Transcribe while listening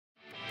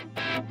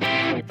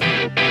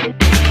Hey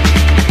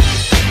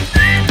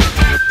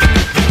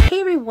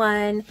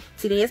everyone,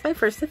 today is my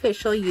first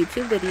official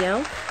YouTube video.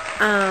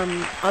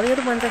 All the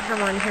other ones I have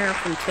on here are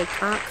from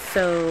TikTok,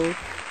 so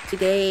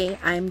today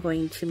I'm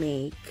going to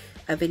make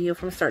a video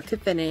from start to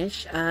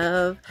finish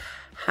of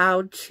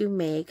how to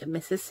make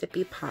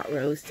Mississippi pot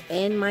roast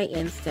in my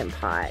Instant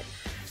Pot.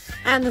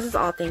 And this is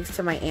all thanks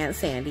to my Aunt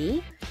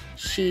Sandy.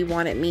 She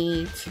wanted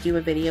me to do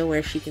a video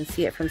where she can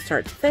see it from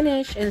start to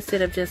finish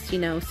instead of just,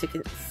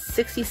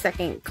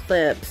 60-second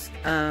clips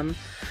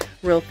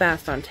real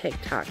fast on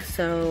TikTok.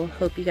 So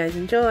hope you guys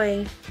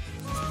enjoy.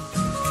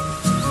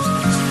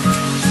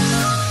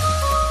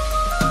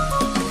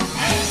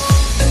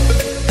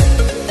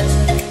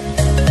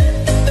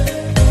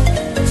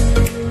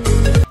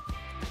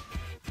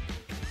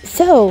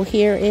 So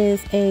here is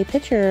a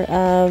picture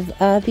of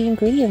the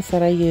ingredients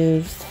that I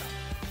used.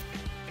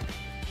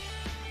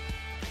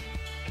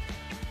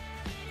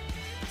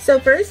 So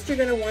first you're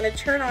going to want to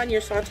turn on your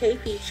saute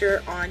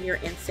feature on your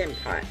Instant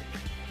Pot.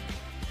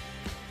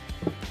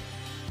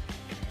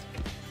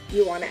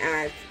 You want to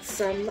add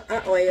some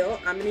oil.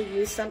 I'm going to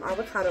use some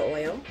avocado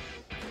oil.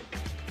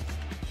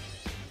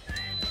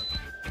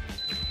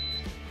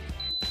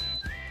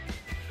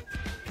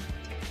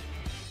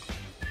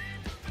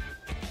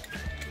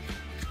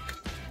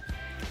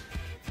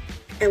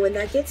 And when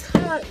that gets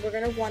hot, we're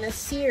going to want to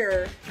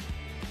sear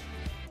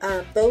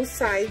both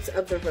sides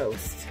of the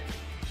roast.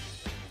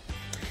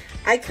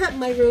 I cut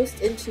my roast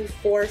into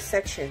 4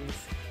 sections.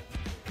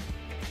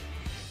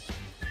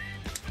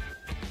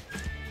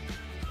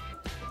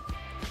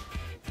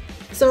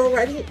 So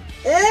already,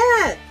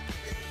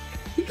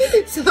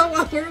 so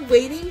while we're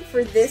waiting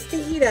for this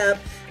to heat up,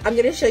 I'm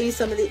going to show you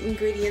some of the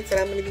ingredients that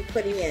I'm going to be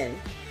putting in.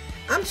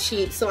 I'm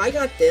cheap, so I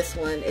got this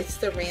one. It's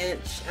the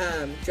ranch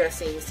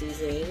dressing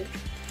seasoning.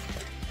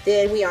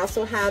 Then we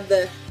also have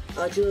the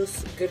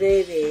juice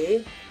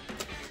gravy.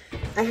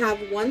 I have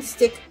 1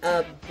 stick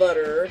of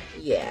butter.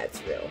 Yeah,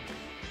 it's real.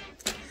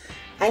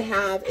 I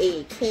have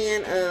a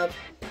can of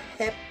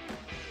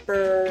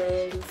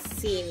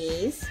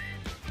pepperoncinis.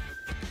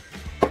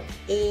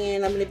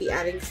 And I'm going to be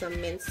adding some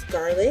minced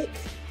garlic.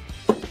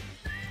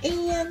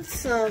 And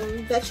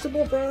some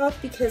vegetable broth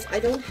because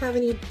I don't have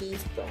any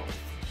beef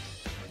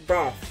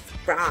broth.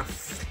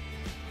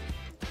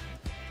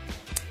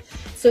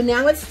 So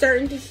now it's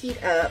starting to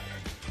heat up.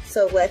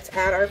 So let's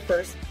add our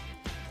first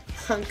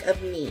hunk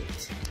of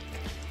meat.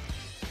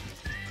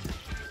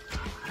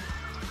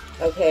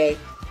 Okay,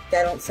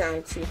 that don't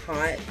sound too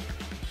hot.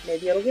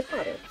 Maybe it'll get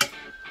hotter.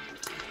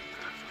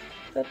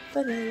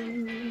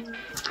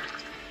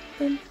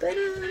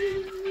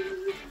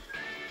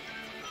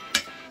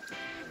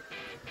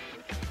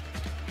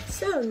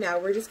 So now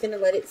we're just gonna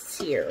let it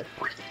sear,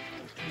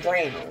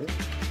 brown,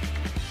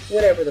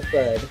 whatever the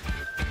fud.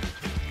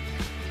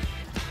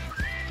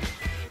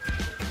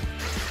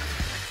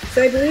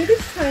 So I believe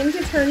it's time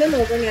to turn them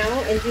over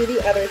now and do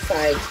the other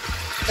side.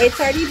 It's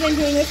already been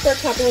doing this for a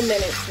couple of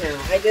minutes now.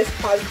 I just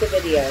paused the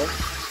video.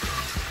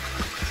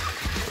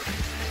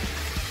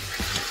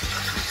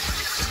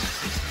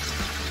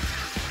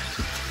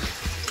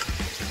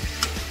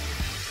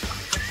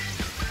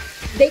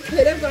 They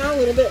could have gone a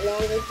little bit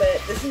longer,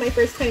 but this is my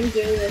first time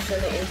doing this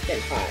in the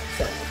Instant Pot,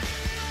 so.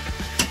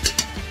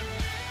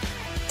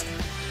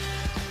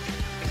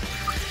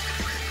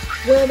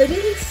 Well, they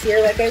didn't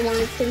sear like I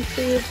wanted them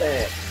to,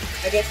 but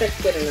I guess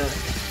that's good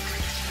enough.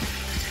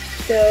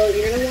 So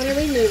you're going to want to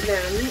remove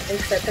them and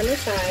set them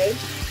aside.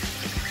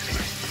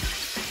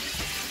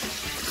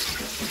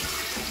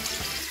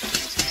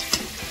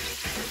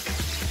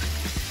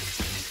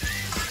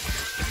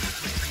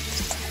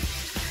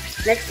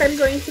 Next I'm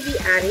going to be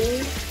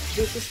adding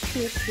these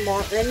 2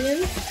 small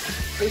onions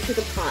into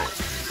the pot.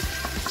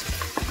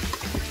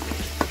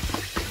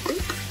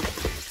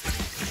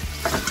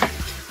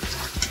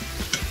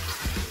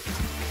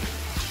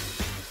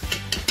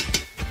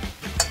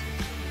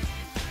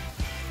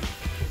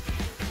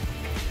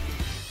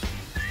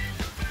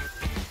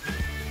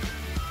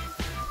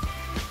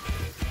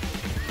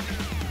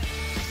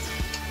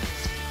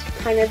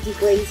 Kind of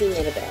deglazing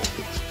it a bit.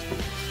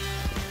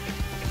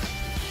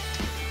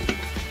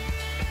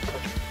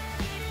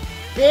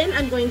 Then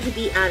I'm going to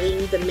be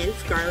adding the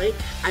minced garlic.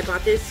 I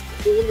bought this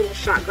cool little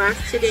shot glass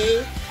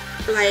today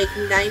for like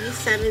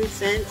 97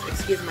 cents.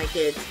 Excuse my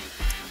kids.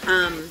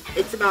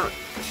 It's about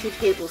 2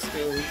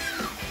 tablespoons.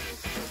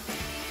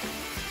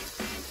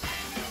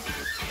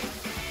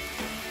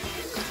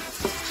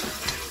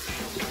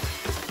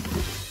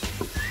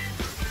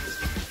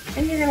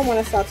 And you're going to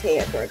want to saute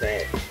it for a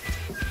bit.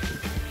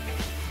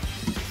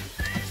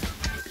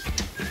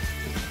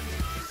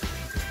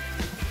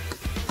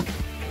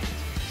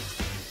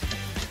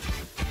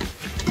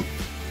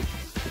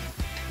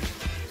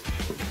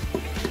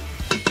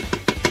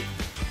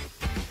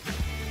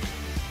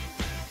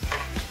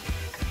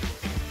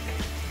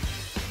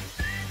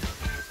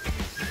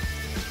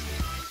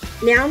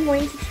 Now I'm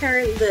going to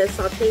turn the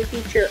saute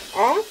feature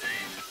off,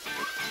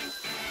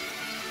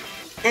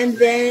 and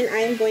then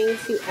I'm going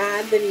to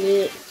add the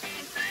meat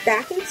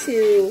back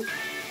into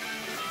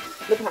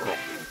the pot.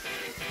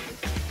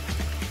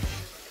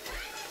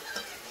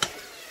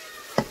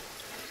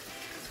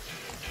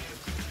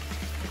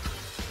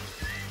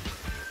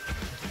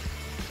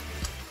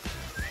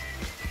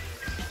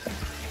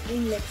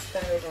 me mix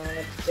that around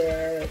a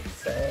bit.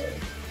 So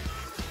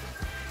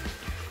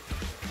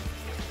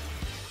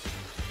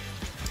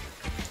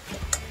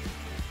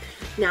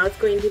now it's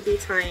going to be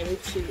time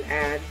to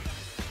add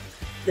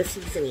the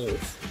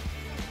seasonings.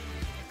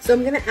 So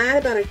I'm going to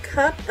add about a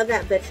cup of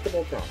that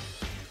vegetable broth.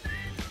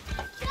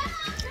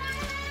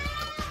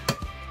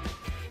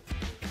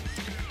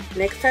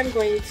 Next I'm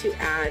going to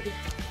add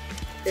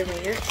the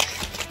ranch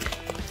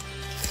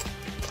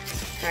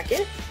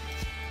packet.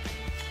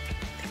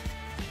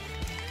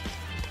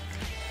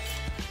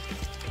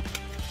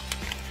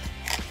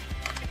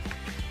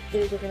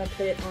 And we're going to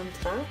put it on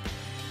top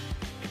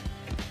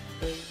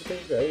of the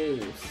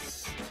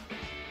roast.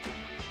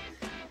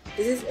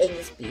 This is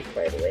Angus beef,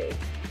 by the way.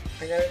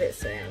 I got it at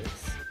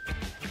Sam's.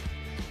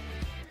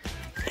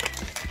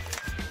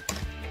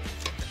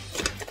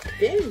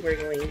 Then we're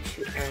going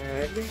to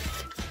add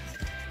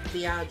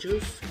the au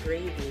jus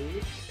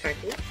gravy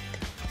packet.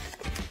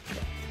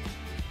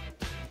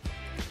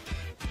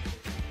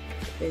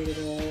 Put it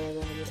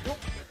all on the top.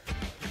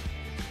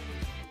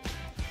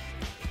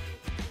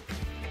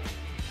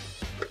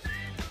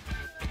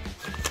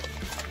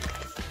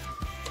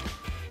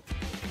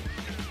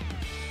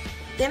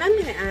 Then I'm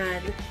going to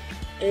add,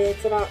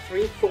 it's about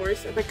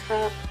 3/4 of a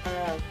cup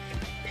of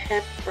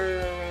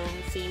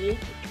pepperoncini,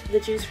 the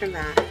juice from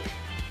that.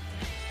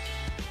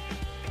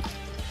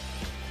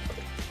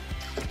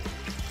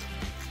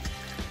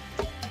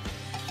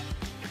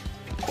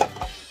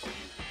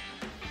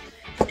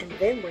 And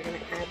then we're going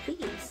to add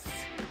these.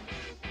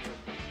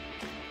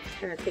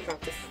 Kind of take off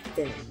the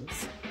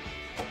stems.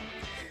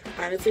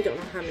 I honestly don't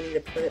know how many to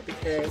put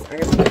because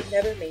I've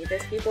never made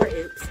this before.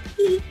 Oops.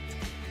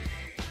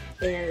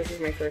 And this is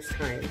my first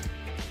time.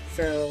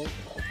 So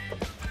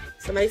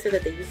somebody said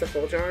that they use the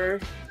full jar,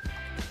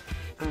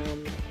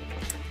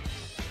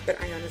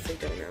 but I honestly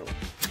don't know.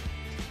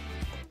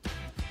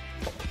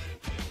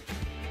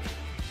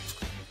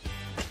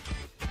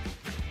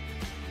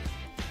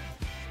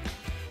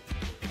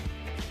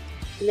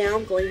 Now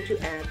I'm going to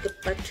add the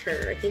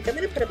butter. I think I'm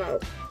going to put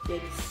about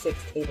maybe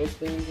 6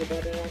 tablespoons of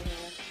butter on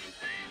here.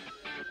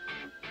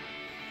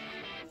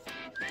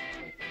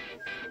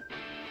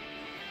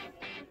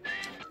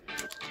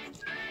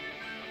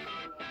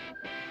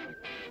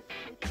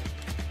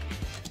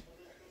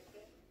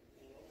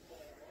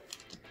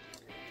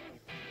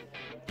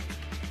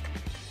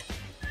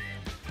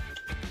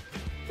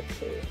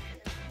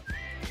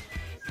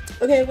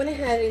 Okay, I went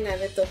ahead and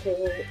added the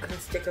whole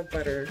stick of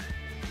butter.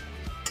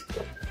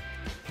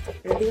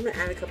 And I think I'm going to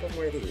add a couple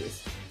more of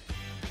these.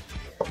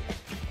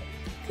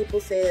 People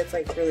say it's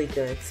like really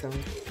good, so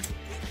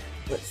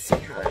let's see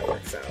how that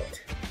works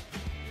out.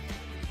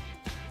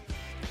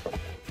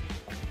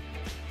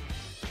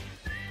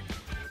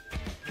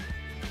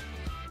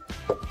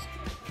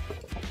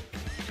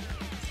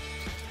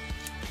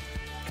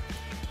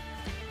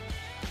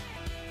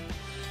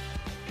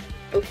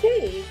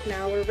 Okay,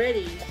 now we're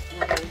ready.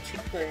 We're going to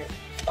put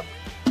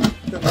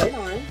the lid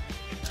on,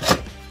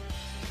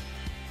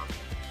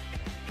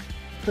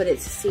 put it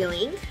to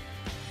sealing,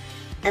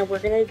 and we're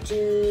going to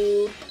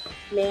do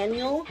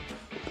manual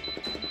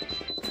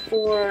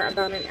for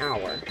about an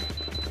hour.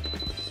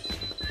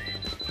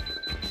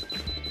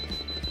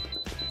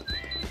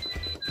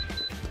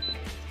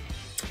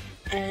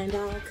 And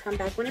I'll come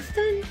back when it's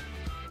done.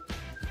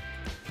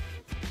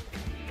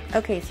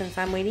 Okay, since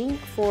I'm waiting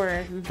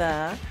for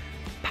the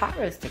pot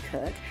roast to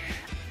cook,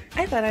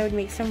 I thought I would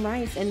make some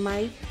rice in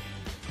my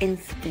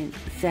Instant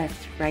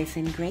Zest rice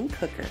and grain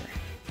cooker.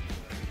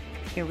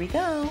 Here we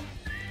go.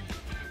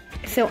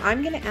 So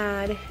I'm going to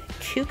add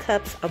 2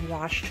 cups of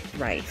washed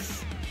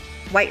rice,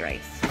 white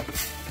rice.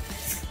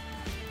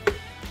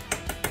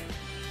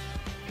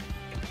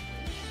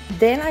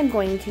 Then I'm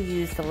going to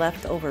use the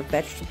leftover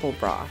vegetable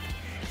broth.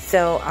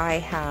 So I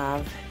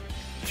have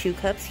 2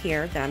 cups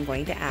here that I'm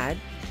going to add.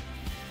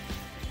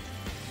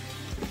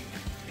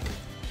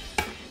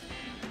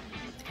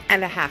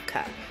 And a 1/2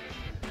 cup.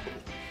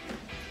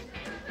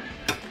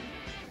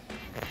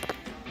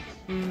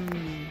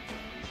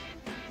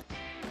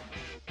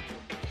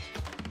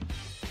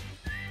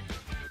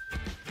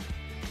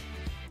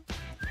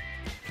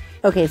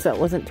 Okay, so it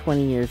wasn't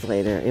 20 years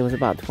later. It was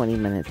about 20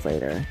 minutes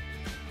later.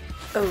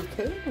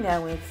 Okay,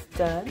 now it's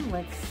done.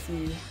 Let's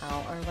see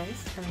how our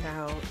rice turned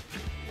out.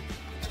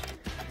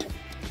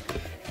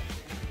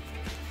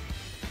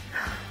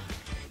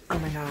 Oh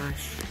my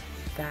gosh,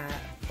 that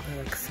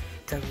looks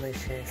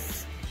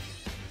delicious.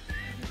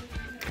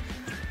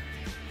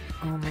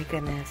 Oh my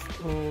goodness,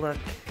 look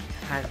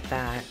at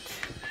that.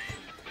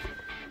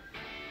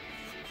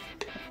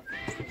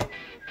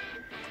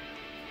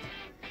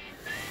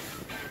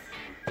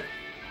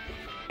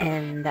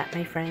 And that,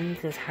 my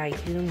friends, is how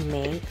you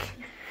make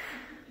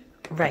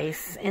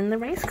rice in the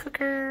rice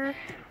cooker.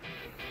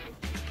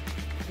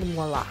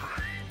 Voila.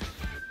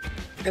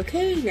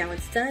 Okay, now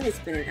it's done. It's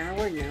been an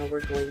hour. Now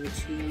we're going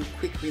to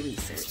quick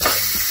release it.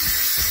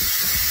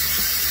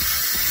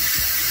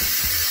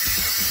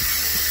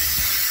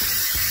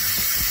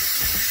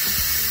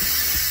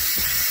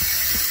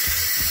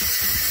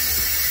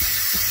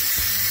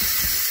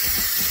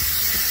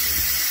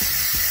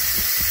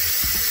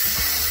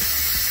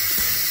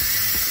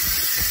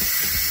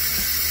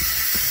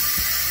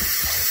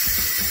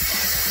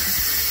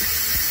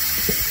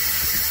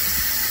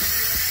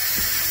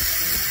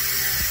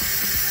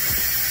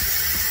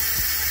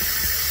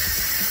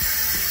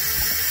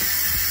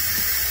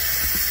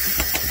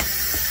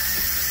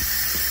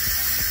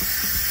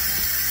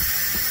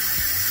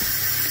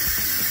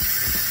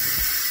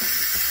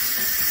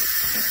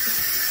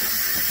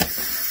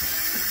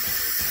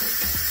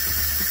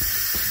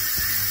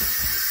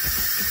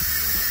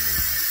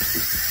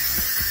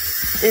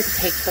 This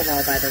takes a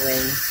while, by the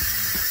way.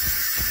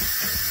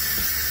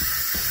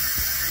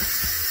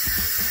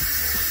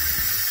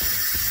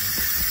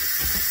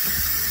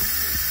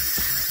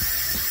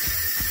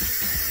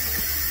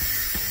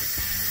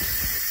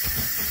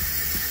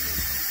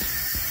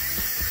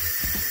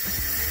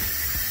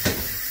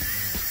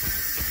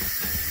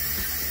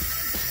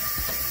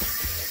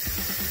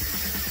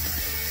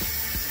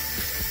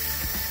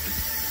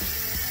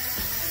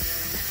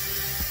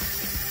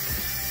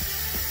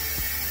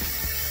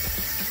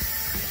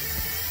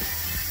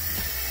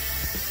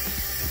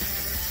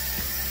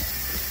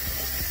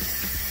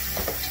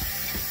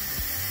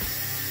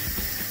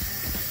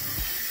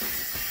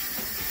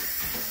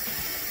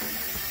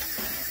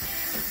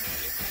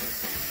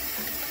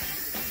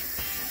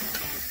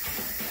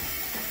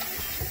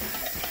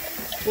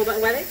 Well,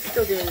 but while it's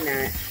still doing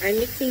that, I'm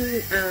mixing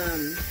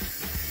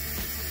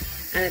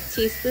a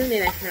teaspoon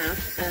and a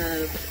half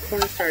of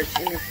cornstarch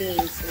in the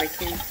thing so I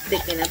can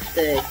thicken up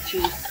the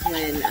juice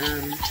when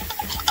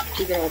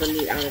we get all the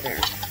meat out of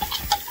there.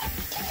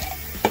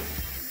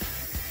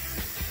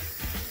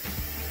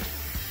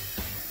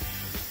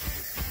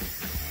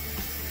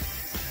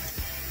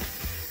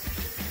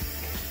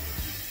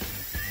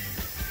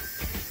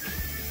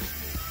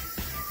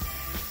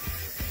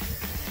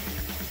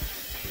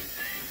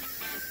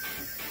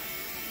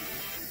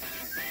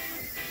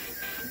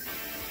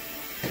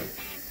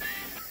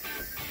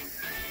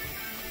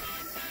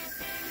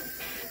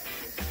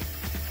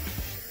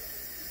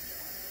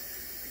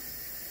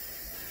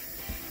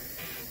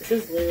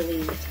 This is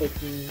literally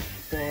taking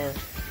forever.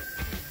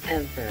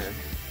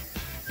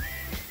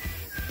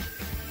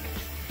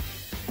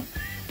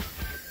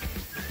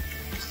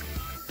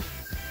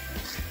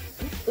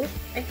 Oh,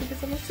 I think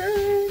it's almost done.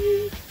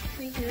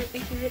 I hear it, I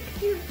hear it, I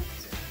hear it.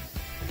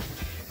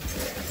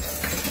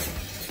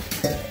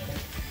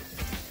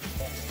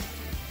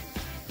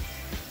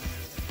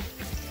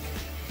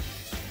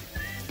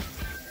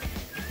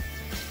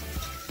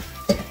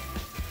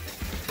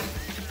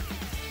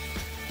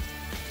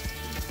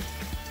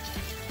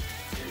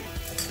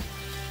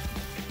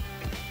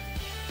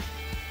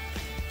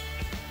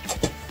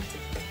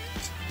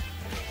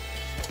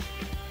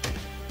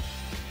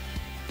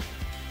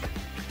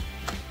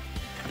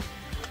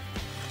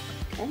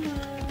 Come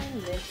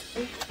on, let's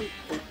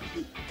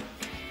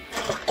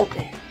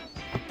open.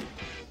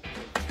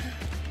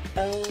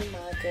 Oh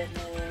my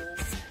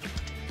goodness.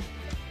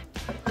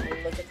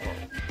 Look at that.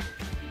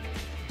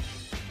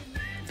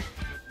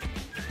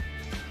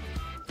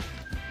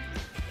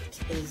 It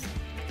is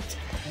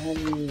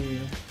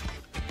tummy.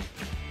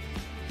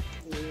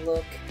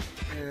 Look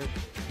at that.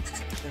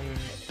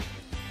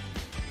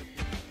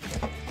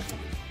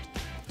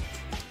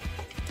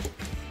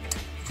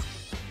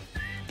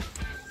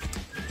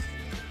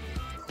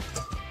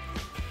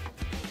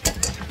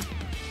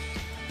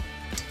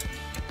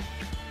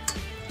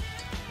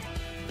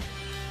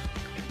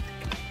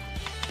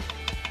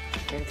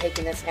 And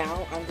taking this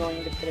out, I'm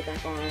going to put it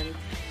back on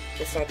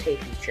the saute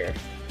feature.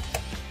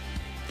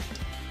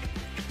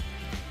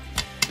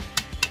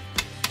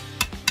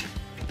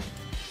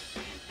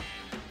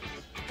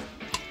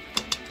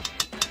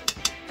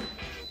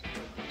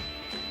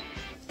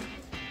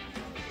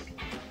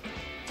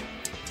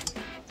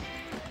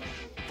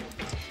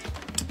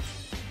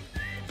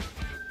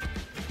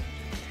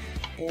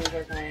 And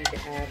we're going to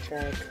add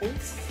the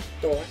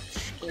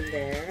cornstarch in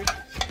there,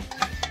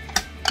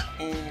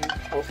 and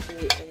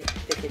hopefully it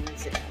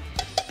thickens it up.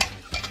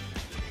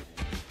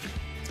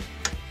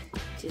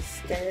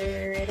 Just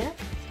stir it up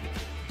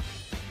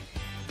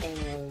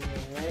and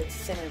let it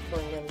simmer for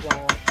a little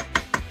while.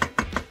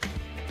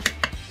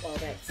 While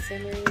that's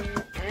simmering,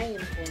 I am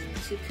going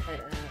to cut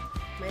up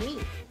my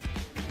meat.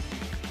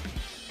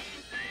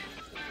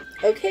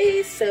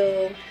 Okay,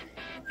 so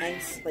I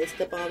sliced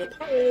up all the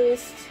pot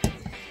roast,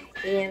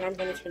 and I'm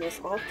going to turn this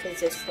off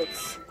because this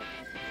looks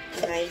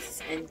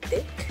nice and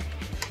thick.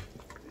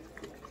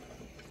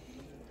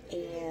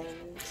 And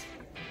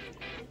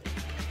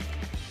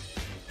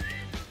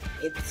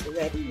it's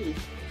ready.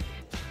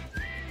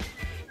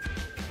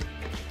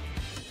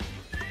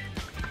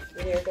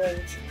 We're going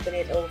to put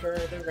it over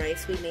the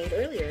rice we made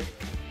earlier.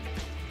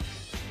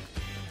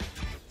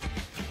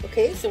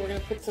 Okay, so we're going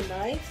to put some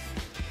rice.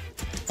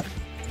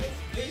 Yes,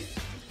 please.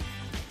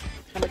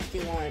 How much do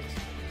you want?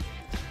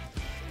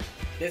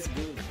 That's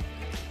good.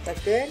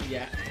 That's good?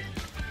 Yeah.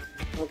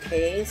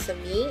 Okay, some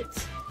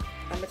meat.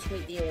 How much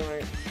meat do you want?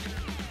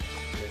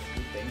 That's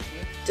good, thank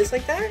you. Just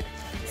like that?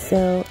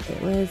 So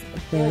it was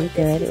very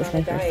good. It was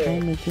my first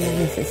time making a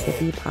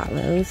Mississippi pot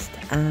roast,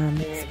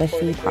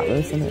 especially pot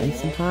roast in the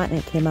Instant Pot, and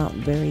it came out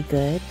very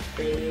good.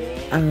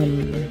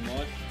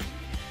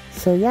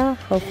 So yeah,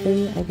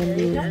 hopefully I can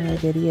do more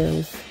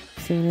videos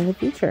soon in the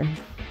future.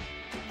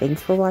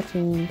 Thanks for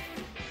watching.